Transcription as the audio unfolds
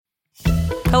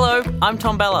Hello, I'm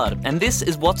Tom Ballard, and this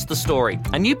is What's the Story,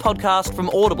 a new podcast from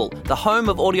Audible, the home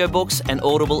of audiobooks and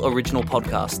Audible original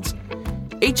podcasts.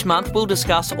 Each month, we'll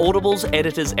discuss Audible's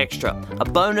Editor's Extra, a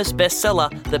bonus bestseller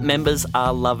that members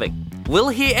are loving. We'll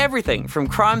hear everything from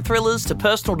crime thrillers to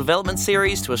personal development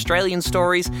series to Australian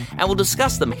stories, and we'll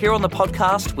discuss them here on the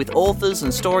podcast with authors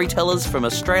and storytellers from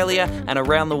Australia and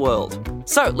around the world.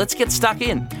 So, let's get stuck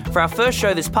in. For our first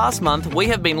show this past month, we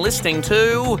have been listening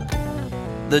to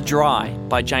The Dry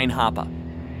by Jane Harper.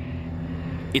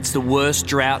 It's the worst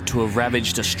drought to have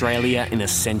ravaged Australia in a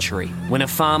century. When a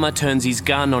farmer turns his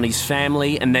gun on his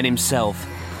family and then himself,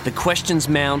 the questions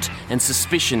mount and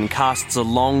suspicion casts a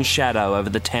long shadow over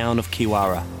the town of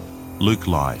Kiwara. Luke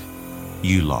lied.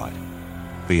 You lied.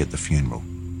 Be at the funeral.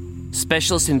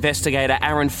 Specialist investigator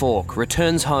Aaron Falk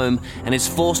returns home and is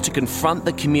forced to confront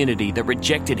the community that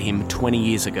rejected him 20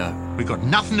 years ago. We've got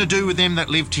nothing to do with them that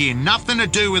lived here. Nothing to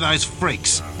do with those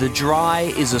freaks. The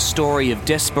Dry is a story of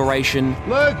desperation.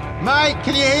 Luke, mate,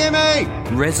 can you hear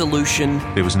me? Resolution.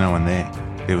 There was no one there.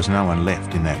 There was no one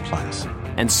left in that place.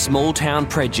 And small-town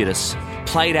prejudice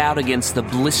played out against the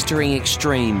blistering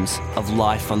extremes of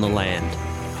life on the land.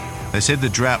 They said the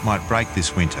drought might break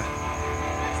this winter.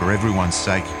 For everyone's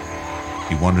sake,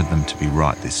 he wanted them to be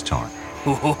right this time.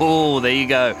 Oh, there you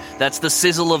go. That's the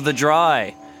sizzle of The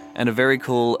Dry. And a very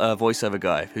cool voiceover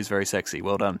guy who's very sexy.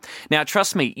 Well done. Now,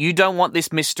 trust me, you don't want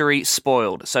this mystery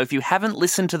spoiled. So if you haven't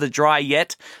listened to The Dry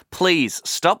yet, please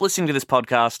stop listening to this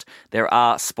podcast. There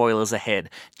are spoilers ahead.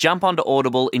 Jump onto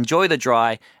Audible, enjoy The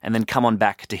Dry, and then come on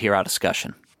back to hear our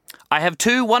discussion. I have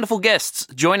two wonderful guests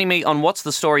joining me on What's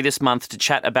the Story this month to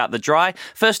chat about The Dry.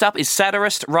 First up is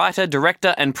satirist, writer,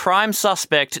 director, and prime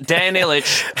suspect Dan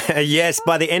Ilic. Yes,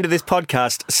 by the end of this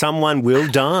podcast, someone will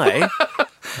die.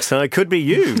 So it could be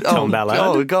you, Tom Ballard.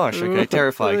 Oh, gosh. Okay,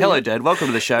 terrifying. Hello, Dan. Welcome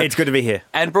to the show. It's good to be here.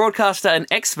 And broadcaster and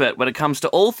expert when it comes to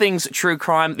all things true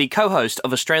crime, the co-host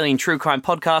of Australian True Crime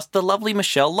Podcast, the lovely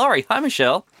Michelle Laurie. Hi,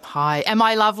 Michelle. Hi. Am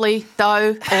I lovely,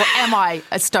 though, or am I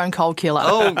a stone cold killer?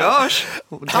 Oh, gosh.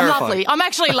 I'm lovely. I'm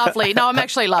actually lovely. No, I'm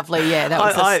actually lovely.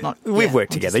 Yeah, we've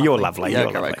worked together. You're lovely. Yeah, You're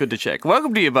okay, lovely. right. Good to check.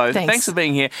 Welcome to you both. Thanks for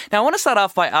being here. Now, I want to start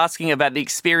off by asking about the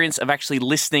experience of actually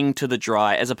listening to The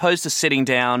Dry as opposed to sitting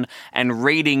down and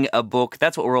reading a book.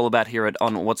 That's what we're all about here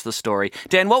on What's the Story.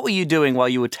 Dan, what were you doing while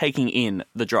you were taking in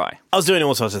The Dry? I was doing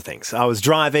all sorts of things. I was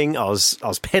driving. I was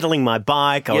pedaling my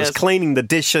bike. I was cleaning the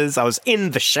dishes. I was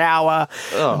in the shower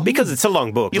because it's a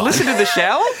long book. You listened in the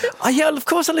shower? Yeah, of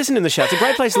course I listen in the shower. It's a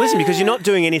great place to listen because you're not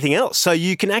doing anything else. So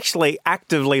you can actually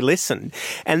actively listen.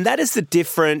 And that is the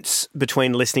difference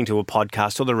between listening to a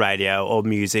podcast or the radio or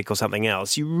music or something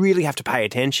else. You really have to pay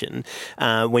attention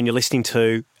when you're listening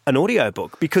to an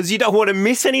audiobook because you don't want to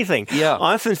miss anything. Yeah.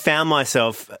 I often found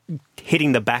myself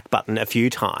hitting the back button a few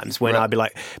times when I'd be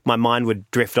like, my mind would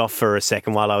drift off for a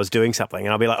second while I was doing something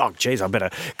and I'd be like, oh, geez, I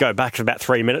better go back for about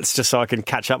 3 minutes just so I can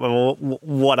catch up with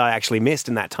what I actually missed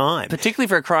in that time. Particularly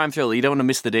for a crime thriller, you don't want to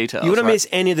miss the details. You want to miss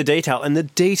any of the detail, and the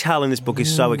detail in this book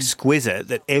is so exquisite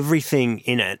that everything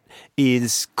in it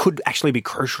could actually be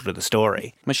crucial to the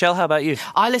story. Michelle, how about you?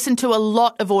 I listen to a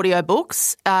lot of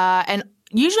audiobooks and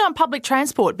usually on public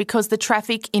transport because the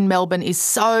traffic in Melbourne is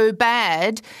so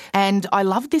bad. And I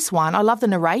love this one. I love the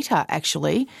narrator,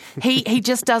 actually. He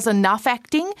just does enough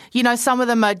acting. You know, some of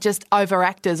them are just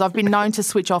over-actors. I've been known to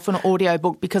switch off an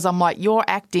audiobook because I'm like, your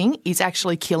acting is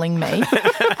actually killing me.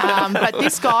 But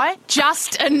this guy,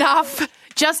 just enough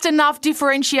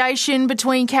differentiation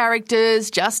between characters,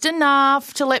 just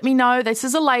enough to let me know this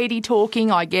is a lady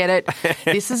talking, I get it.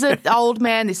 This is an old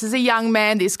man, this is a young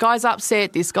man, this guy's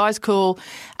upset, this guy's cool.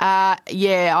 So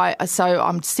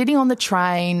I'm sitting on the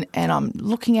train and I'm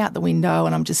looking out the window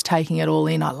and I'm just taking it all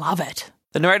in. I love it.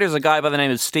 The narrator is a guy by the name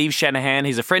of Steve Shanahan.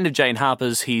 He's a friend of Jane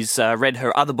Harper's. He's read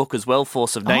her other book as well,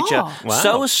 Force of Nature. Oh, wow.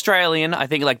 So Australian, I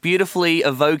think, like beautifully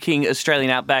evoking Australian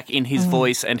outback in his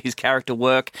voice and his character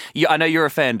work. I know you're a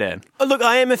fan, Dan. Oh, look,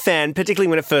 I am a fan, particularly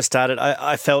when it first started.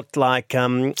 I felt like,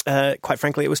 quite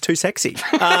frankly, it was too sexy.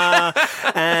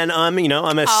 And I'm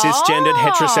a cisgendered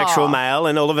heterosexual male,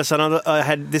 and all of a sudden I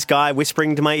had this guy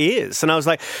whispering to my ears, and I was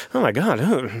like, oh my God,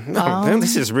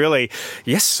 this is really,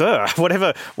 yes, sir.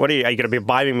 Whatever. Are you going to be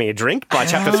buying me a drink by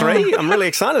chapter 3? I'm really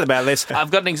excited about this.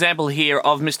 I've got an example here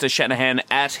of Mr. Shanahan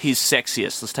at his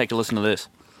sexiest. Let's take a listen to this.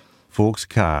 Falk's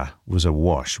car was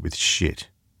awash with shit.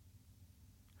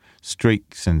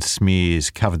 Streaks and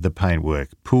smears covered the paintwork,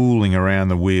 pooling around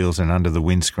the wheels and under the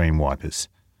windscreen wipers.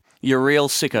 You're a real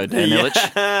sicko, Dan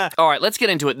Ilic. All right, let's get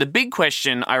into it. The big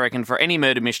question, I reckon, for any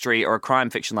murder mystery or a crime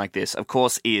fiction like this, of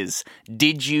course, is,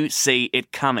 did you see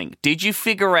it coming? Did you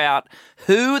figure out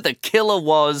who the killer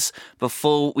was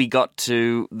before we got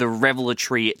to the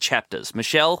revelatory chapters?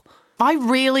 Michelle? I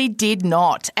really did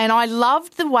not. And I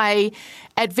loved the way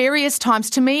at various times,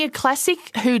 to me, a classic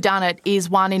whodunit is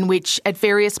one in which at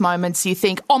various moments you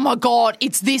think, oh my God,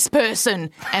 it's this person,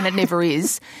 and it never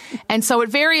is. And so at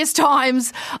various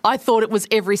times I thought it was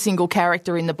every single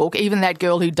character in the book, even that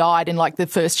girl who died in like the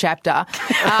first chapter.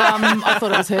 I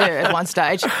thought it was her at one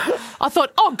stage. I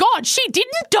thought, oh God, she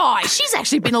didn't die. She's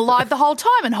actually been alive the whole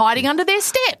time and hiding under their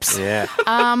steps. Yeah.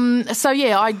 So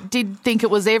yeah, I did think it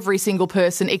was every single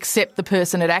person except the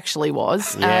person it actually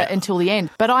was until the end.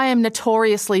 But I am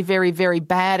notoriously very, very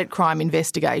bad at crime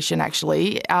investigation,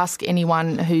 actually. Ask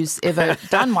anyone who's ever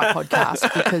done my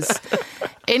podcast, because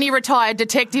any retired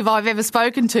detective I've ever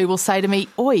spoken to will say to me,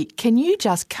 oi, can you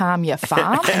just calm your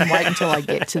farm and wait until I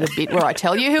get to the bit where I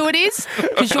tell you who it is?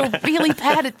 Because you're really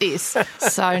bad at this.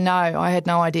 So no, I had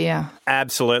no idea.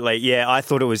 Absolutely. Yeah, I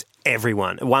thought it was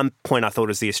everyone. At one point I thought it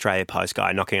was the Australia Post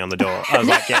guy knocking on the door. I was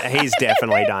like, yeah, he's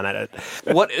definitely done it.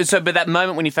 But that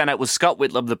moment when you found out was Scott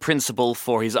Whitlam, the principal,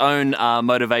 for his own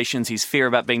motivations, his fear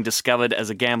about being discovered as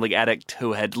a gambling addict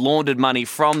who had laundered money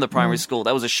from the primary school,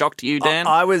 that was a shock to you, Dan?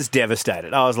 I was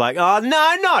devastated. I was like, oh,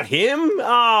 no, not him.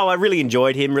 Oh, I really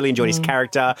enjoyed him, really enjoyed his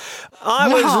character. I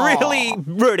was really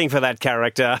rooting for that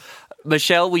character.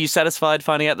 Michelle, were you satisfied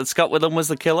finding out that Scott Whitlam was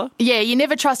the killer? Yeah, you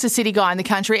never trust a city guy in the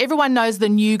country. Everyone knows the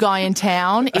new guy in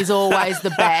town is always the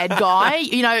bad guy.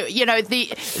 You know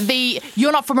the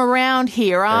you're not from around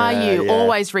here, are you? Yeah.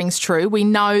 Always rings true. We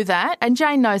know that, and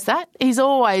Jane knows that. He's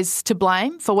always to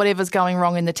blame for whatever's going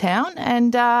wrong in the town,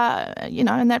 and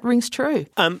and that rings true.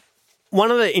 One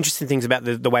of the interesting things about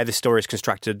the way the story is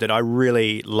constructed that I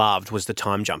really loved was the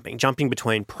time jumping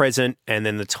between present and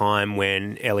then the time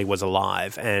when Ellie was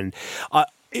alive. And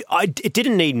it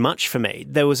didn't need much for me.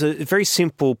 There was a very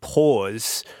simple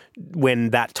pause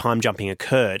when that time jumping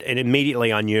occurred, and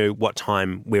immediately I knew what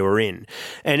time we were in.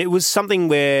 And it was something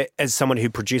where, as someone who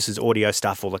produces audio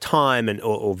stuff all the time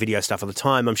or video stuff all the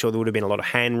time, I'm sure there would have been a lot of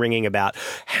hand-wringing about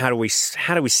how do we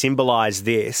symbolise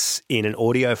this in an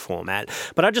audio format.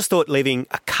 But I just thought leaving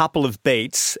a couple of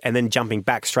beats and then jumping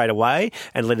back straight away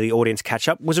and letting the audience catch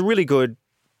up was a really good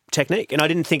technique, and I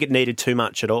didn't think it needed too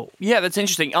much at all. Yeah, that's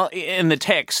interesting. In the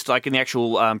text, like in the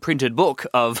actual printed book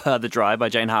of The Drive by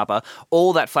Jane Harper,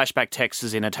 all that flashback text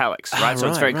is in italics, right? So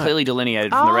it's very clearly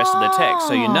delineated from the rest of the text,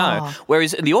 so you know.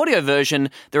 Whereas in the audio version,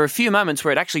 there are a few moments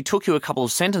where it actually took you a couple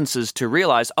of sentences to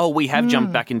realise, oh, we have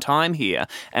jumped back in time here,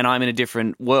 and I'm in a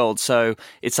different world. So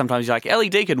it's sometimes like, Ellie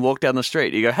Deacon walked down the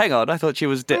street. You go, hang on, I thought she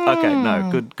was dead. Okay,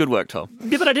 no, good work, Tom.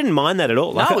 Yeah, but I didn't mind that at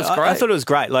all. Like, no, it was great. I thought it was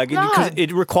great, because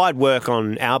it required work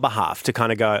on our behalf to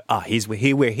kind of go, he's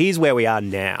where we are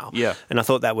now. Yeah. And I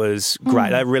thought that was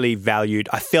great. I really valued.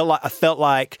 I felt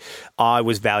like I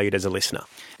was valued as a listener.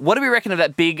 What do we reckon of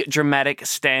that big dramatic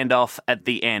standoff at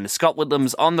the end? Scott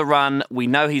Whitlam's on the run. We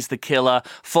know he's the killer.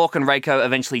 Falk and Reiko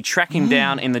eventually track him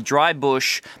down in the dry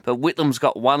bush, but Whitlam's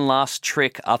got one last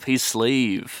trick up his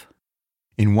sleeve.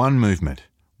 In one movement,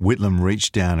 Whitlam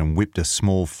reached down and whipped a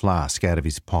small flask out of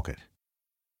his pocket.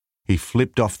 He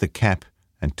flipped off the cap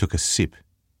and took a sip.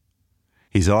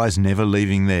 His eyes never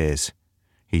leaving theirs,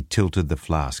 he tilted the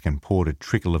flask and poured a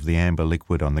trickle of the amber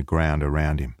liquid on the ground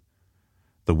around him.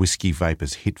 The whiskey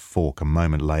vapours hit Falk a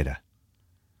moment later.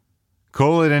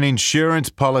 "Call it an insurance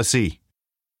policy,"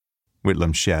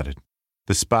 Whitlam shouted.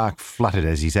 The spark fluttered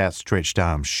as his outstretched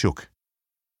arms shook.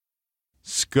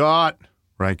 "Scott,"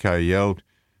 Reiko yelled,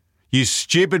 "you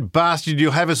stupid bastard,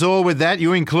 you'll have us all with that,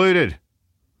 you included.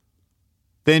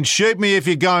 Then shoot me if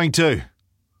you're going to.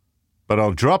 But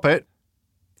I'll drop it."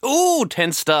 Ooh,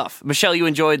 tense stuff. Michelle, you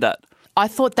enjoyed that. I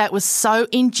thought that was so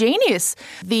ingenious.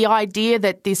 The idea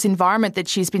that this environment that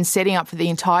she's been setting up for the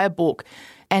entire book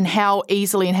and how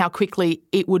easily and how quickly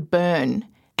it would burn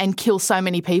and kill so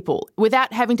many people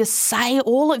without having to say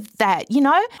all of that,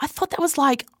 I thought that was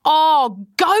like, oh,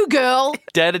 go girl.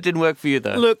 Dad, it didn't work for you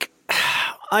though. Look,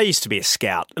 I used to be a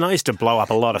scout, and I used to blow up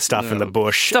a lot of stuff in the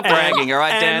bush. Stop bragging, all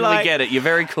right, Dan? We get it. You're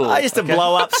very cool. I used to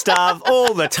blow up stuff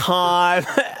all the time,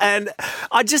 and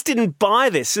I just didn't buy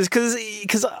this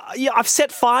because I've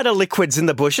set fire to liquids in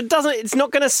the bush. It's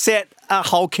not going to set a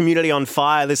whole community on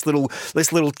fire, this little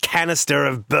canister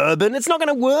of bourbon. It's not going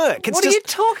to work. What are you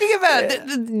talking about?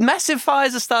 The massive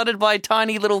fires are started by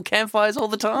tiny little campfires all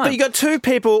the time. But you got 2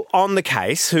 people on the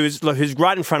case who's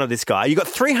right in front of this guy. You got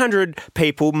 300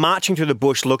 people marching through the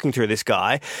bush looking through this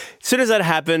guy. As soon as that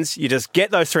happens, you just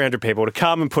get those 300 people to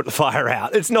come and put the fire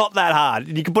out. It's not that hard.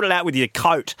 You can put it out with your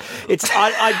coat.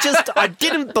 I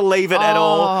didn't believe it at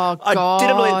all. God. I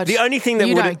didn't believe the only thing that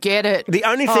you don't get it. The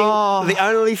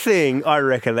only thing I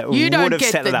reckon that you would don't have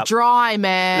get set it the up. dry,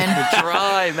 man. The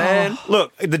dry, man.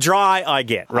 Look, the dry I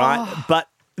get, right? But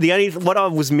what I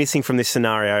was missing from this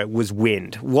scenario was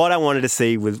wind. What I wanted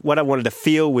to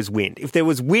feel was wind. If there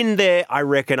was wind there, I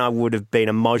reckon I would have been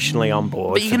emotionally on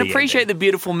board. But you can appreciate the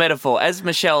beautiful metaphor, as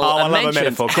Michelle mentioned. mentioned. Love a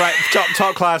metaphor. Great,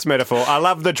 top class metaphor. I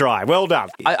love the dry. Well done.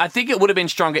 I think it would have been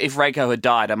stronger if Reiko had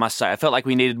died, I must say. I felt like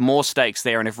we needed more stakes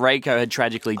there, and if Reiko had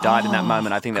tragically died in that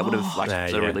moment, I think that would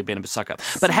have really been a suck-up.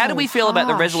 But how do we feel about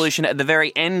the resolution at the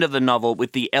very end of the novel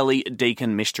with the Ellie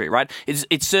Deacon mystery, right?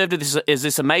 It served as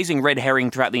this amazing red herring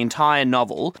throughout the entire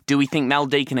novel. Do we think Mel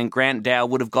Deacon and Grant Dow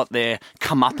would have got their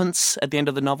comeuppance at the end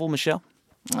of the novel, Michelle?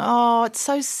 Oh, it's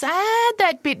so sad,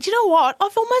 that bit. Do you know what?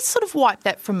 I've almost sort of wiped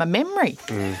that from my memory.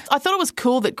 I thought it was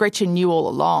cool that Gretchen knew all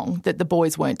along that the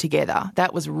boys weren't together.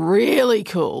 That was really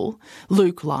cool.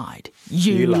 Luke lied.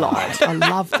 You lied. I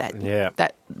love that. Yeah.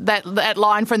 That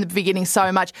line from the beginning so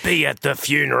much. Be at the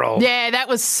funeral. Yeah, that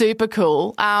was super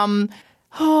cool.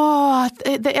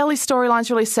 The Ellie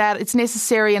storyline's really sad. It's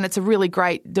necessary and it's a really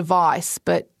great device,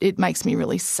 but it makes me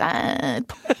really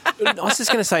sad. I was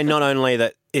just going to say not only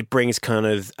that it brings kind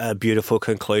of a beautiful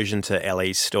conclusion to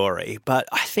Ellie's story, but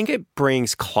I think it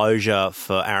brings closure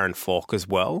for Aaron Falk as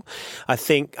well. I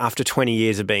think after 20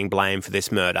 years of being blamed for this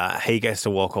murder, he gets to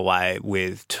walk away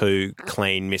with 2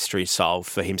 clean mysteries solved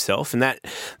for himself, and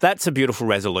that's a beautiful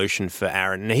resolution for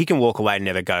Aaron. And he can walk away and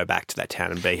never go back to that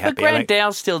town and be happy. But Grant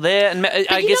Dow's still there, and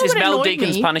I guess is Mel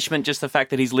Deacon's punishment just the fact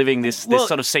that he's living this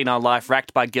sort of senile life,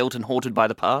 racked by guilt and haunted by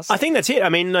the past? I think that's it. I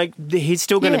mean, like he's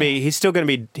still not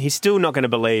going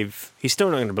to believe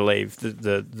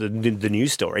the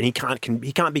news story, and he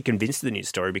can't be convinced of the news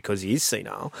story because he is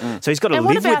senile. So he's got to live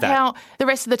with that. And what about how the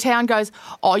rest of the town goes,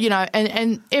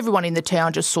 and everyone in the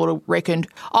town just sort of reckoned,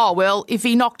 oh, well, if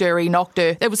he knocked her, he knocked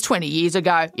her. That was 20 years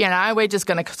ago. We're just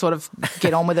going to sort of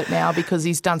get on with it now because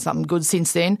he's done something good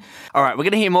since then. All right, we're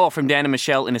going to hear more from Dan and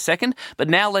Michelle in a second, but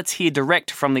now let's hear direct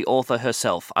from the author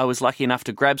herself. I was lucky enough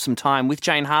to grab some time with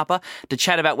Jane Harper to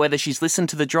chat about whether she's listened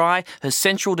to The Dry, her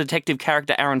central detective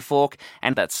character Aaron Falk,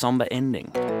 and that sombre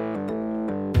ending.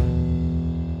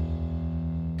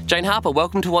 Jane Harper,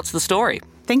 welcome to What's the Story?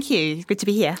 Thank you. Good to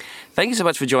be here. Thank you so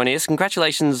much for joining us.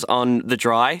 Congratulations on The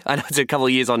Dry. I know it's a couple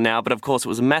of years on now, but of course it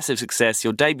was a massive success.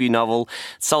 Your debut novel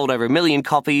sold over 1 million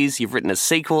copies. You've written a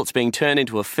sequel. It's being turned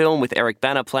into a film with Eric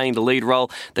Bana playing the lead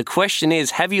role. The question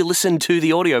is, have you listened to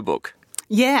the audiobook?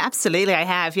 Yeah, absolutely. I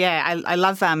have. Yeah, I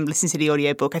love listening to the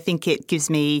audiobook. I think it gives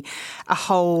me a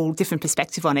whole different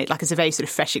perspective on it. Like, it's a very sort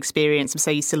of fresh experience. I'm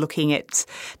so used to looking at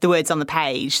the words on the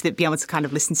page that being able to kind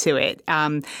of listen to it.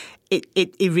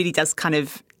 It really does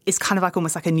it's kind of like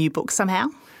almost like a new book somehow.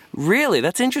 Really?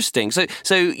 That's interesting. So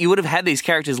you would have had these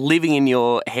characters living in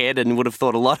your head and would have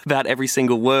thought a lot about every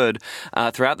single word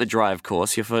throughout The Dry, of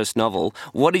course, your first novel.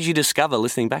 What did you discover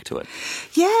listening back to it?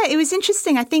 Yeah, it was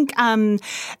interesting. I think,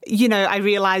 I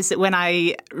realised that when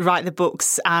I write the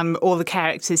books, all the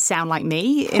characters sound like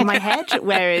me in my head,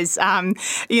 whereas,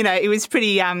 it was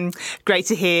pretty great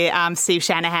to hear Steve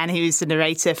Shanahan, who's the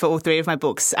narrator for all 3 of my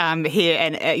books, here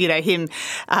and, him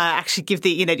actually give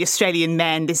the Australian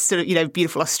man this sort of,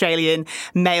 beautiful Australian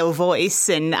male voice.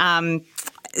 And I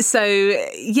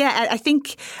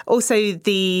think also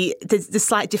the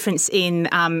slight difference in,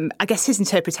 I guess, his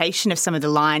interpretation of some of the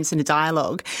lines in the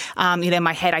dialogue. In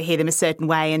my head, I hear them a certain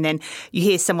way, and then you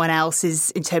hear someone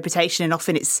else's interpretation, and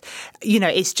often it's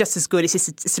just as good. It's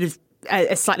just sort of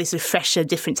a slightly sort of fresher,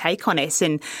 different take on it.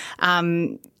 And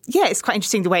it's quite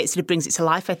interesting the way it sort of brings it to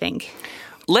life, I think.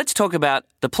 Let's talk about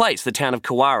the place, the town of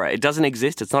Kawara. It doesn't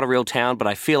exist. It's not a real town, but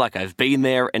I feel like I've been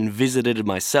there and visited it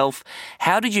myself.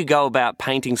 How did you go about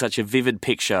painting such a vivid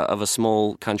picture of a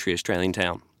small country Australian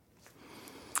town?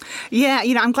 Yeah,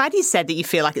 I'm glad you said that you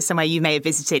feel like it's somewhere you may have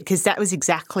visited, because that was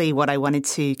exactly what I wanted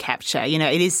to capture.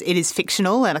 It is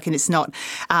fictional, and it's not,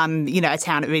 a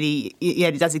town that really,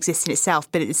 it does exist in itself.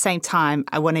 But at the same time,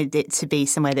 I wanted it to be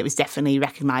somewhere that was definitely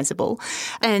recognisable.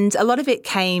 And a lot of it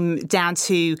came down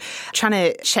to trying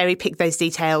to cherry pick those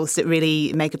details that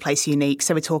really make a place unique.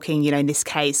 So we're talking, in this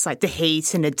case, like the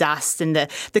heat and the dust and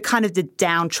the kind of the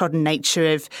downtrodden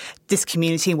nature of this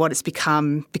community and what it's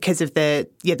become because of the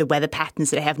weather patterns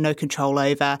that it have no control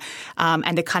over,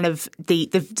 and the kind of the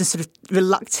sort of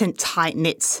reluctant,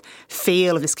 tight-knit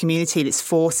feel of this community that's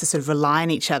forced to sort of rely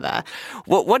on each other.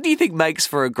 What do you think makes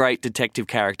for a great detective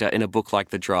character in a book like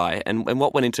The Dry, and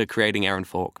what went into creating Aaron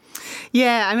Falk?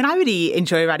 Yeah, I mean, I really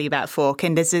enjoy writing about Falk,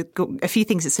 and there's a few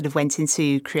things that sort of went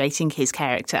into creating his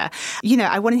character. You know,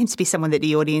 I wanted him to be someone that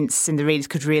the audience and the readers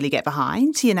could really get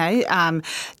behind, you know,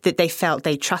 that they felt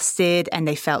they trusted and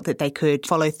they felt that they could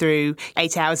follow through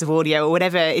 8 hours of audio or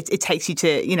whatever it takes you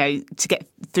to, you know, to get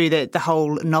through the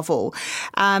whole novel.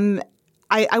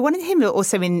 I wanted him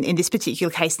also in this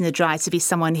particular case in The Dry to be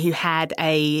someone who had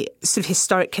a sort of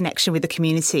historic connection with the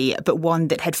community, but one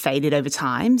that had faded over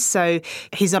time. So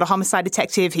he's not a homicide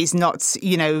detective. He's not,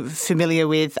 you know, familiar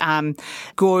with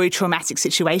gory, traumatic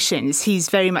situations. He's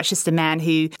very much just a man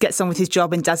who gets on with his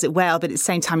job and does it well, but at the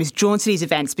same time is drawn to these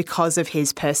events because of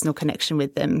his personal connection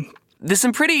with them. There's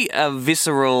some pretty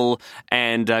visceral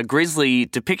and grisly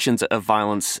depictions of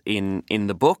violence in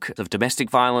the book, of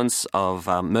domestic violence, of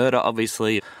murder,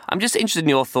 obviously. I'm just interested in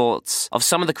your thoughts of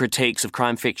some of the critiques of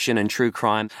crime fiction and true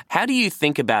crime. How do you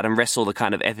think about and wrestle the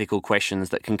kind of ethical questions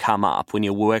that can come up when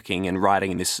you're working and writing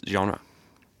in this genre?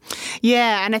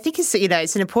 Yeah, and I think it's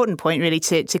an important point really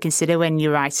to consider when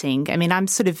you're writing. I mean, I'm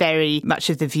sort of very much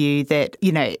of the view that,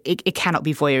 you know, it cannot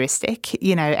be voyeuristic,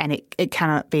 you know, and it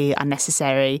cannot be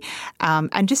unnecessary,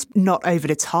 and just not over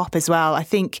the top as well. I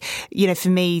think, you know, for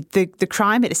me, the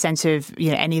crime at the centre of,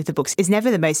 you know, any of the books is never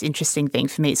the most interesting thing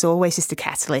for me. It's always just a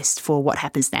catalyst for what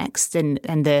happens next and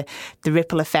the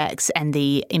ripple effects and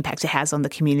the impact it has on the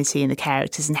community and the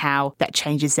characters and how that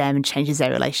changes them and changes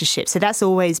their relationship. So that's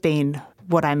always been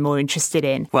what I'm more interested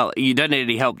in. Well, you don't need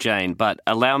any help, Jane, but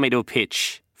allow me to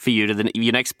pitch for you to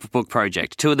your next book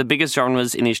project. Two of the biggest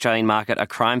genres in the Australian market are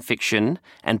crime fiction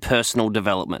and personal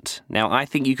development. Now, I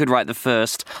think you could write the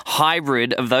first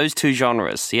hybrid of those two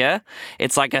genres, yeah?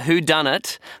 It's like a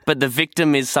whodunit, but the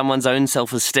victim is someone's own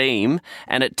self-esteem,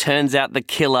 and it turns out the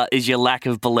killer is your lack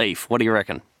of belief. What do you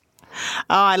reckon?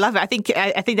 Oh, I love it. I think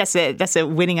that's a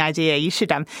winning idea. You should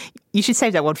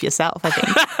save that one for yourself, I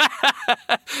think.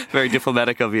 Very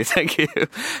diplomatic of you. Thank you.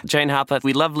 Jane Harper,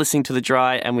 we love listening to The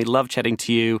Dry and we love chatting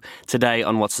to you today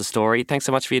on What's the Story. Thanks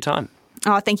so much for your time.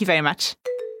 Oh, thank you very much.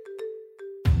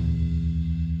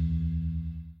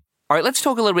 All right, let's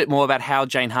talk a little bit more about how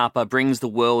Jane Harper brings the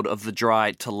world of The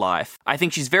Dry to life. I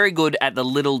think she's very good at the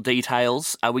little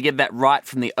details. We get that right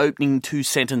from the opening 2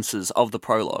 sentences of the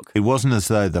prologue. It wasn't as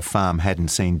though the farm hadn't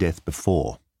seen death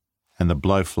before, and the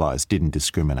blowflies didn't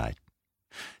discriminate.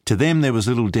 To them, there was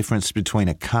little difference between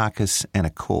a carcass and a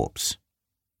corpse.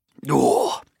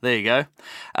 Oh, there you go.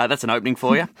 That's an opening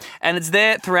for you. And it's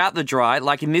there throughout The Dry,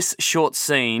 like in this short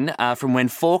scene from when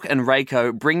Falk and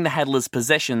Reiko bring the Hadlers'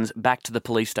 possessions back to the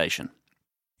police station.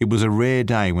 It was a rare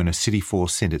day when a city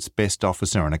force sent its best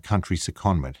officer on a country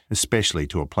secondment, especially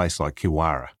to a place like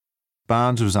Kiwara.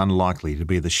 Barnes was unlikely to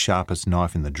be the sharpest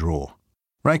knife in the drawer.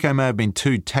 Reiko may have been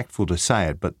too tactful to say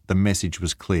it, but the message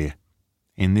was clear.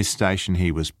 In this station,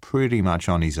 he was pretty much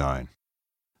on his own.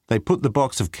 They put the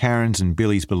box of Karen's and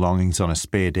Billy's belongings on a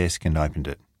spare desk and opened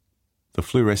it. The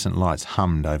fluorescent lights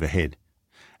hummed overhead.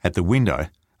 At the window,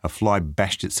 a fly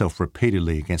bashed itself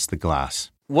repeatedly against the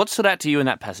glass. What stood out to you in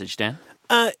that passage, Dan?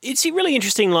 It's really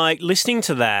interesting, like, listening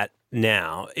to that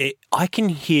now, I can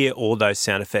hear all those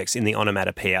sound effects in the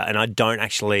onomatopoeia, and I don't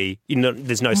actually,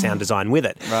 there's no sound design with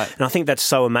it. Right. And I think that's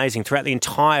so amazing. Throughout the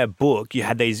entire book, you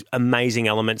had these amazing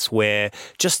elements where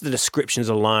just the descriptions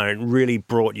alone really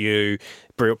brought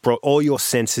all your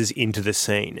senses into the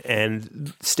scene.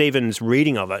 And Stephen's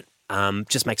reading of it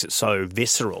just makes it so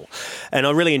visceral. And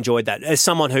I really enjoyed that. As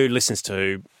someone who listens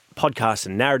to podcasts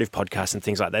and narrative podcasts and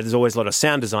things like that, there's always a lot of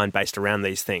sound design based around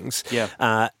these things.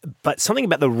 Yeah. But something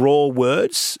about the raw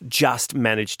words just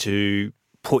managed to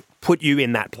put you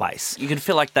in that place. You can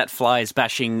feel like that fly is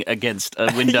bashing against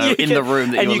a window in the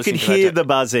room that you're listening to. And you can hear the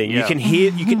buzzing. Yeah.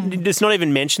 It's not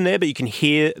even mentioned there, but you can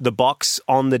hear the box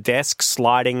on the desk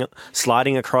sliding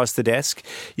across the desk.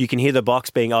 You can hear the box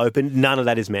being opened. None of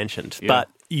that is mentioned, but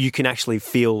you can actually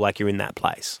feel like you're in that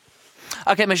place.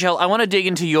 Okay, Michelle, I want to dig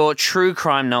into your true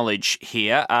crime knowledge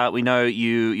here. We know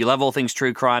you love all things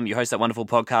true crime. You host that wonderful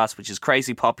podcast, which is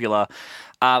crazy popular.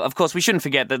 Of course, we shouldn't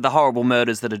forget that the horrible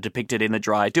murders that are depicted in The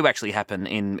Dry do actually happen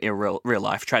in real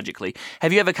life, tragically.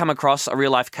 Have you ever come across a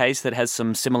real-life case that has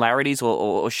some similarities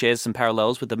or shares some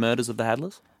parallels with the murders of the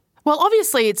Hadlers? Well,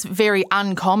 obviously, it's very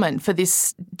uncommon for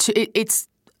this it's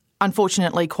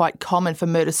unfortunately quite common for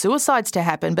murder-suicides to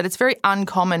happen, but it's very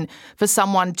uncommon for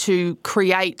someone to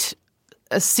create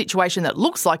a situation that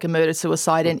looks like a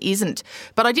murder-suicide and isn't.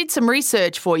 But I did some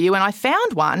research for you and I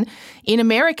found one in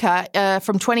America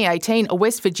from 2018. A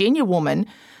West Virginia woman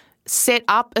set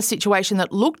up a situation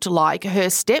that looked like her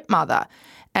stepmother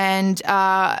and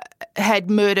had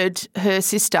murdered her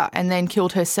sister and then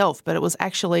killed herself, but it was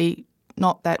actually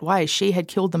not that way. She had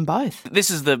killed them both. This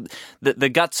is the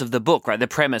guts of the book, right? The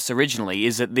premise originally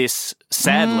is that this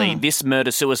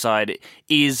murder-suicide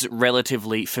is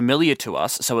relatively familiar to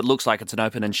us, so it looks like it's an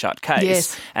open and shut case.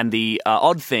 Yes. And the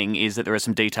odd thing is that there are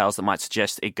some details that might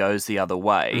suggest it goes the other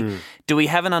way. Do we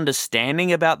have an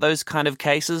understanding about those kind of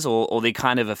cases or the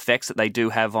kind of effects that they do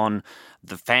have on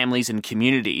the families and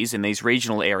communities in these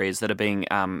regional areas that are being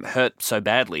hurt so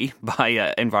badly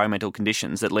by environmental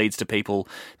conditions that leads to people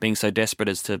being so desperate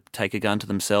as to take a gun to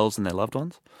themselves and their loved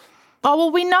ones? Oh,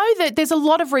 well, we know that there's a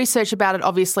lot of research about it,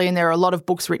 obviously, and there are a lot of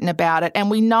books written about it.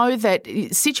 And we know that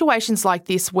situations like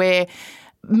this where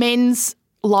men's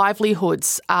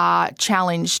livelihoods are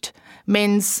challenged,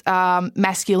 men's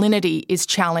masculinity is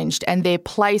challenged and their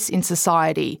place in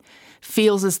society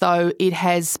feels as though it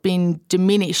has been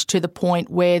diminished to the point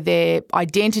where their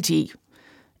identity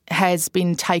has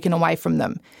been taken away from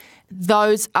them.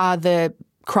 Those are the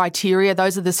criteria,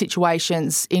 those are the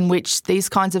situations in which these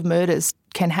kinds of murders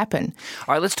can happen.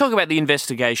 All right, let's talk about the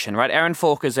investigation, right? Aaron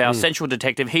Falk is our central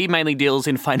detective. He mainly deals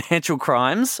in financial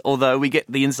crimes, although we get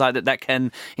the insight that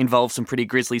can involve some pretty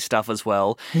grisly stuff as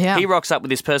well. Yeah. He rocks up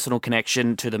with his personal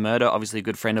connection to the murder, obviously a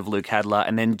good friend of Luke Hadler,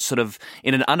 and then sort of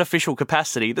in an unofficial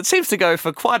capacity that seems to go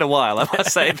for quite a while, I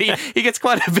must say. He gets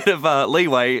quite a bit of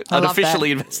leeway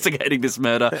unofficially investigating this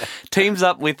murder. Teams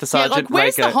up with the Sergeant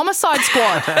where's Rako. the homicide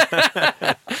squad?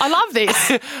 I love this.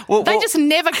 They just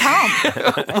never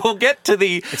come. We'll get to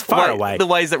it's far away. The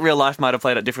ways that real life might have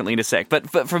played out differently in a sec. But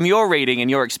from your reading and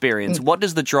your experience, what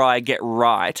does the Dry get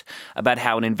right about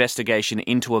how an investigation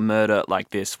into a murder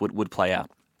like this would play out?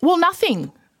 Well,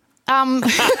 nothing. The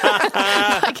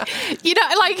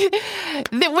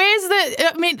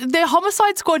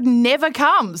homicide squad never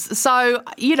comes. So,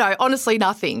 honestly,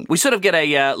 nothing. We sort of get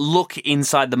a look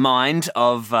inside the mind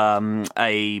of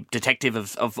a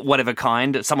detective of whatever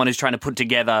kind, someone who's trying to put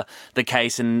together the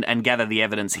case and gather the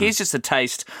evidence. Here's just a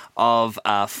taste of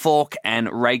Falk and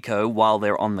Rako while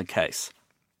they're on the case.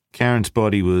 Karen's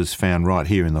body was found right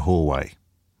here in the hallway,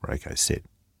 Rako said.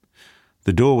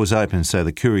 The door was open so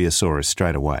the courier saw us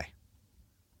straight away.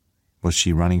 Was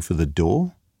she running for the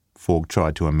door? Falk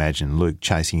tried to imagine Luke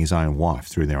chasing his own wife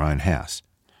through their own house.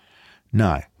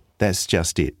 No, that's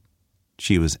just it.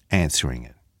 She was answering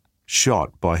it.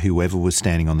 Shot by whoever was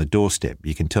standing on the doorstep,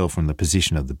 you can tell from the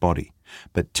position of the body.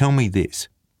 But tell me this.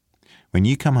 When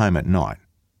you come home at night,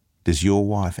 does your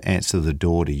wife answer the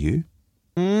door to you?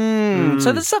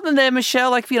 So there's something there,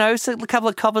 Michelle, a couple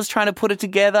of coppers trying to put it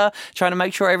together, trying to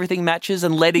make sure everything matches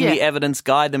and letting the evidence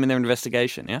guide them in their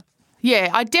investigation, yeah? Yeah,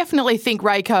 I definitely think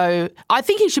Rako, I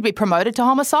think he should be promoted to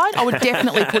homicide. I would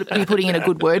definitely be putting in a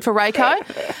good word for Rako.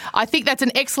 I think that's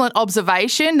an excellent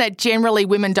observation that generally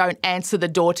women don't answer the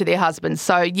door to their husbands.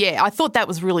 So, yeah, I thought that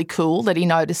was really cool that he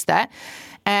noticed that.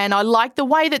 And I like the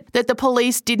way that the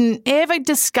police didn't ever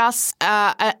discuss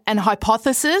an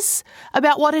hypothesis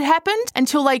about what had happened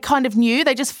until they kind of knew.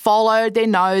 They just followed their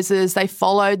noses. They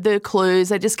followed the clues.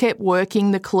 They just kept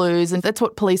working the clues. And that's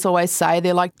what police always say.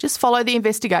 They're like, just follow the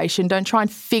investigation. Don't try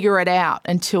and figure it out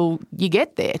until you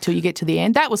get there, till you get to the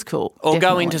end. That was cool. Or definitely.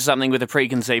 go into something with a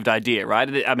preconceived idea,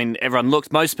 right? I mean, everyone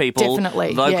looks, most people,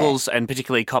 definitely, locals and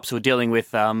particularly cops who are dealing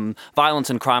with violence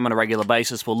and crime on a regular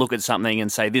basis will look at something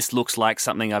and say, this looks like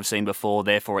something I've seen before,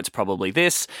 therefore it's probably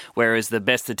this, whereas the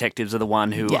best detectives are the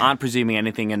one who aren't presuming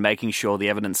anything and making sure the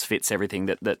evidence fits everything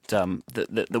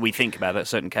that we think about a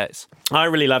certain case. I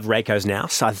really love Rako's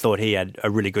nous. I thought he had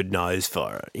a really good nose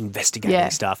for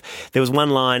investigating stuff. There was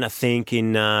one line, I think,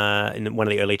 in one of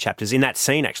the early chapters, in that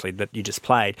scene actually that you just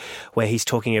played, where he's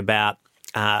talking about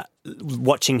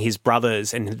watching his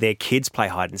brothers and their kids play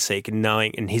hide and seek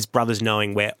and his brothers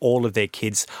knowing where all of their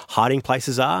kids' hiding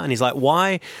places are, and he's like,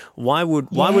 why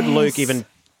would Luke even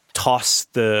toss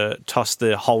the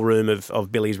whole room of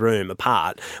Billy's room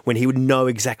apart when he would know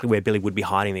exactly where Billy would be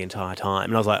hiding the entire time?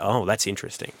 And I was like, oh, that's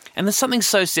interesting. And there's something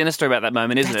so sinister about that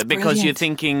moment, isn't it? Because you're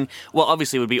thinking, well,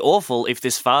 obviously it would be awful if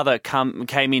this father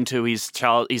came into his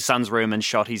son's room and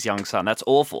shot his young son. That's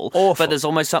awful. But there's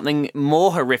almost something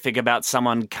more horrific about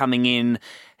someone coming in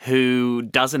who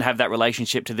doesn't have that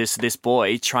relationship to this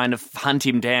boy, trying to hunt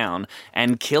him down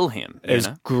and kill him. It was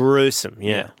gruesome,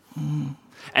 yeah.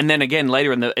 And then again,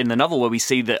 later in the novel where we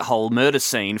see the whole murder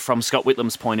scene from Scott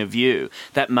Whitlam's point of view,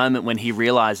 that moment when he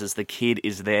realises the kid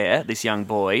is there, this young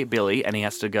boy, Billy, and he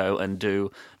has to go and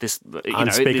do this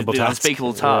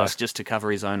unspeakable task just to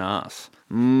cover his own ass.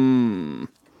 And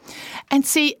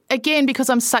see, again, because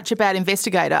I'm such a bad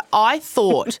investigator, I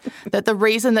thought that the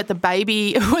reason that the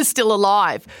baby was still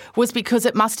alive was because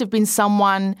it must have been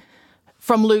someone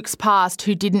from Luke's past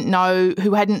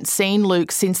who hadn't seen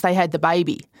Luke since they had the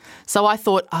baby. So I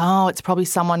thought, it's probably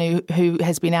someone who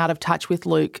has been out of touch with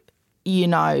Luke,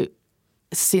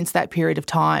 since that period of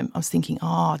time. I was thinking,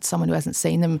 it's someone who hasn't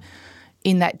seen them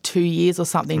in that 2 years or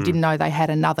something, didn't know they had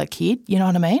another kid, you know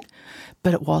what I mean?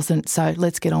 But it wasn't, so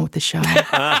let's get on with the show.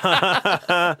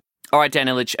 All right, Dan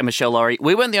Ilic and Michelle Laurie,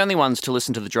 we weren't the only ones to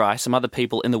listen to The Dry. Some other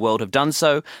people in the world have done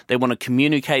so. They want to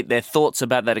communicate their thoughts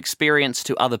about that experience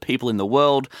to other people in the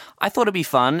world. I thought it'd be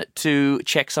fun to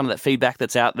check some of that feedback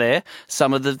that's out there.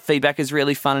 Some of the feedback is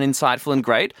really fun and insightful and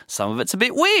great. Some of it's a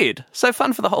bit weird. So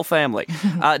fun for the whole family.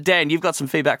 Dan, you've got some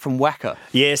feedback from Wacker.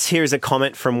 Yes, here's a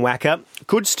comment from Wacker.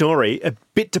 Good story, a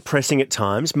bit depressing at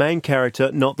times. Main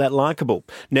character, not that likeable.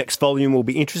 Next volume will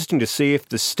be interesting to see if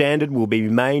the standard will be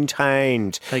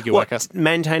maintained. Thank you, Wacker.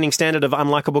 Maintaining standard of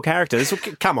unlikable characters?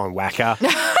 Come on, Wacker.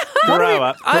 Grow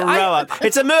up.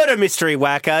 It's a murder mystery,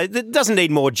 Wacker. It doesn't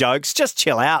need more jokes. Just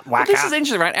chill out, Wacker. Well, this is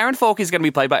interesting, right? Aaron Falk is going to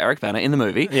be played by Eric Bana in the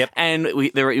movie. Yep. And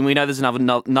we know there's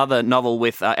another novel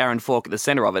with Aaron Falk at the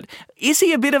centre of it. Is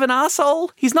he a bit of an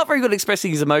arsehole? He's not very good at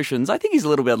expressing his emotions. I think he's a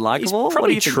little bit unlikable. He's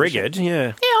probably triggered, yeah.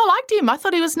 Yeah, I liked him. I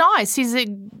thought he was nice. He's a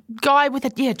guy with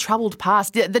a troubled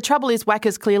past. The trouble is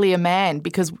Wacker's clearly a man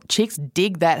because chicks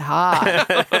dig that hard.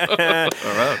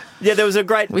 All right. Yeah, there was a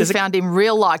great... We found him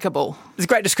real likeable. There's a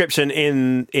great description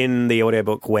in the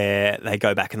audiobook where they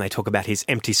go back and they talk about his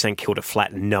empty St Kilda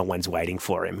flat and no one's waiting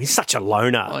for him. He's such a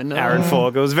loner, I know. Aaron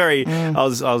Falk. It was very... I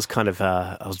was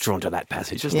drawn to that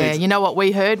passage. You know what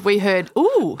we heard? We heard,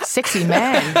 ooh, sexy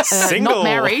man, Single. not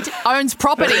married, owns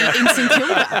property in St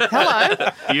Kilda.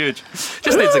 Hello. Huge.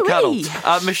 Just needs a cuddle.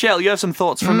 Ooh-wee. Michelle, you have some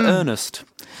thoughts from Ernest.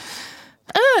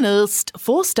 Ernest,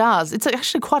 4 stars. It's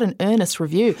actually quite an earnest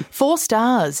review. 4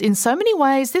 stars. In so many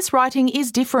ways, this writing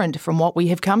is different from what we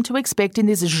have come to expect in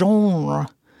this genre.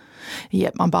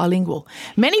 Yep, I'm bilingual.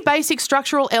 Many basic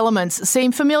structural elements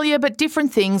seem familiar, but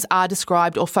different things are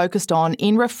described or focused on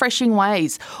in refreshing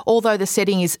ways. Although the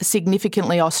setting is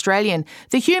significantly Australian,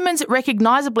 the humans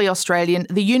recognisably Australian,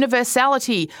 the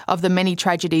universality of the many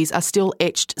tragedies are still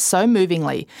etched so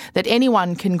movingly that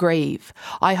anyone can grieve.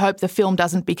 I hope the film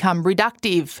doesn't become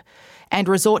reductive and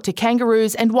resort to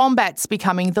kangaroos and wombats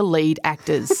becoming the lead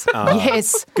actors.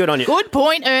 Yes. Good on you. Good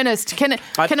point, Ernest. Can it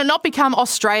not become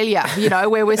Australia,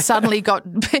 where we've suddenly got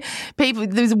people,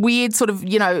 there's weird sort of,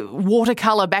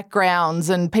 watercolour backgrounds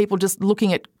and people just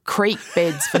looking at creek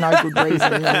beds for no good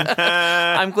reason.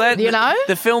 I'm glad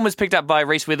the film was picked up by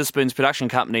Reese Witherspoon's production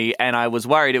company, and I was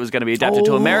worried it was going to be adapted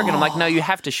to American. I'm like, no, you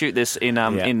have to shoot this in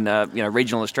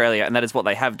regional Australia, and that is what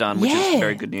they have done, which is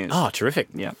very good news. Oh, terrific.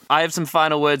 Yeah. I have some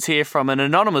final words here from an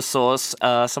anonymous source.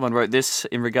 Someone wrote this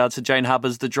in regards to Jane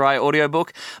Harper's The Dry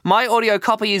audiobook. My audio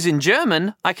copy is in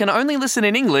German. I can only listen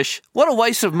in English. What a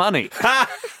waste of money.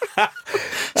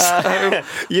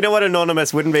 You know what,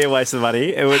 Anonymous wouldn't be a waste of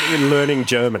money? It would be learning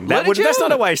German. That's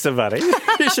not a waste of money.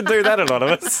 You should do that,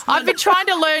 Anonymous. I've been trying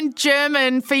to learn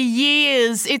German for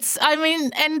years.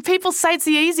 And people say it's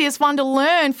the easiest one to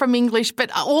learn from English, but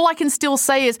all I can still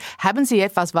say is, haben Sie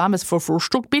etwas Warmes für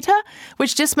Frühstück, bitte?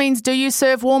 Which just means, do you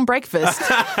serve warm breakfast?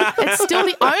 It's still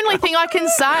the only thing I can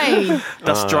say.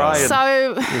 That's Dry.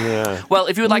 So, well,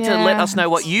 if you would like to let us know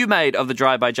what you made of The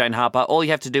Dry by Jane Harper, all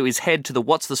you have to do is head to the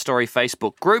What's the Story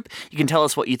Facebook group. You can tell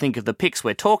us what you think of the picks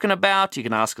we're talking about. You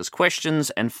can ask us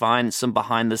questions and find some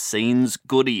behind-the-scenes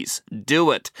goodies. Do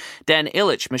it. Dan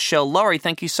Ilic, Michelle Laurie,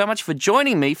 thank you so much for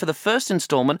joining me for the first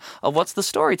instalment of What's the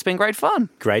Story. It's been great fun.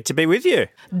 Great to be with you.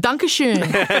 Dankeschön.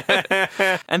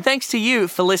 And thanks to you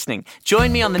for listening.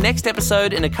 Join me on the next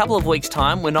episode in a couple of weeks'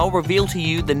 time when I'll reveal to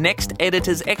you the next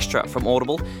Editor's Extra from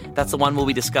Audible. That's the one we'll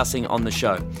be discussing on the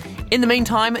show. In the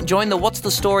meantime, join the What's the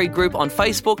Story group on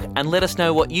Facebook and let us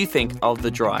know what you think of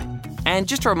The Dry. And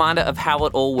just a reminder of how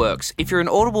it all works. If you're an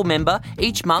Audible member,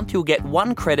 each month you'll get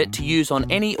 1 credit to use on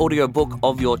any audiobook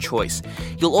of your choice.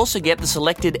 You'll also get the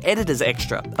selected Editor's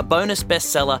Extra, a bonus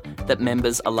bestseller that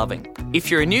members are loving.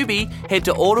 If you're a newbie, head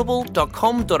to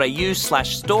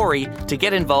audible.com.au/story to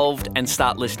get involved and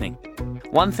start listening.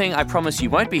 One thing I promise you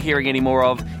won't be hearing any more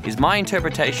of is my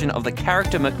interpretation of the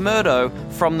character McMurdo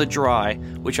from The Dry,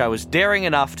 which I was daring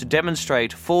enough to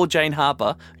demonstrate for Jane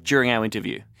Harper during our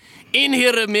interview. In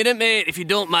here a minute, mate, if you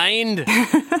don't mind.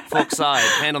 Falk sighed,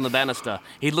 hand on the banister.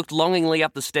 He looked longingly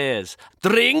up the stairs.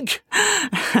 Drink?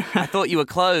 I thought you were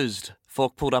closed.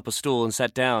 Falk pulled up a stool and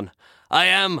sat down. I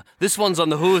am. This one's on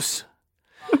the hoose.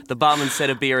 The barman set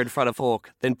a beer in front of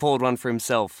Falk, then poured one for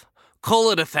himself. Call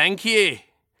it a thank you.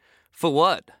 For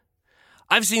what?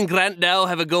 I've seen Grant Dow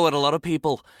have a go at a lot of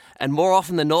people, and more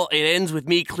often than not, it ends with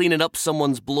me cleaning up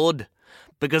someone's blood.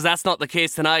 Because that's not the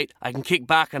case tonight, I can kick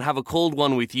back and have a cold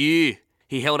one with you.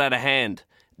 He held out a hand.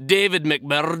 David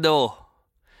McMurdo.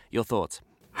 Your thoughts?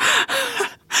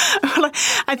 Well,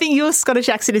 I think your Scottish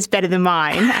accent is better than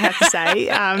mine, I have to say.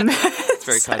 It's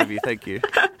very kind of you, thank you.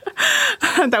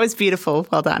 That was beautiful.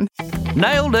 Well done.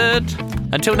 Nailed it.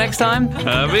 Until next time,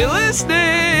 happy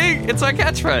listening. It's our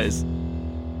catchphrase.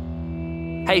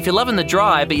 Hey, if you're loving The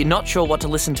Dry but you're not sure what to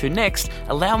listen to next,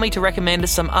 allow me to recommend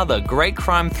some other great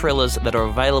crime thrillers that are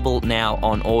available now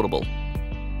on Audible.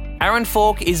 Aaron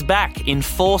Falk is back in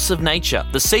Force of Nature,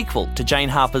 the sequel to Jane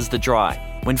Harper's The Dry.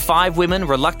 When 5 women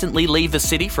reluctantly leave the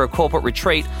city for a corporate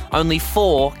retreat, only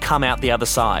 4 come out the other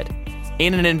side.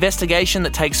 In an investigation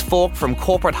that takes Falk from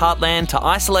corporate heartland to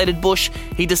isolated bush,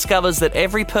 he discovers that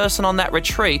every person on that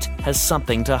retreat has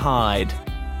something to hide.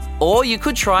 Or you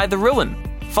could try The Ruin.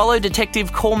 Follow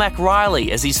Detective Cormac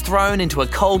Riley as he's thrown into a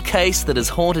cold case that has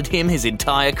haunted him his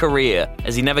entire career.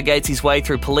 As he navigates his way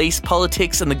through police,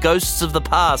 politics, and the ghosts of the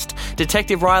past,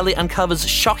 Detective Riley uncovers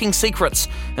shocking secrets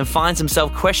and finds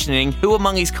himself questioning who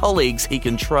among his colleagues he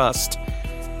can trust.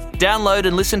 Download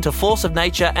and listen to Force of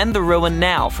Nature and The Ruin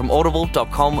now from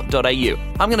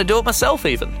audible.com.au. I'm going to do it myself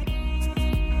even.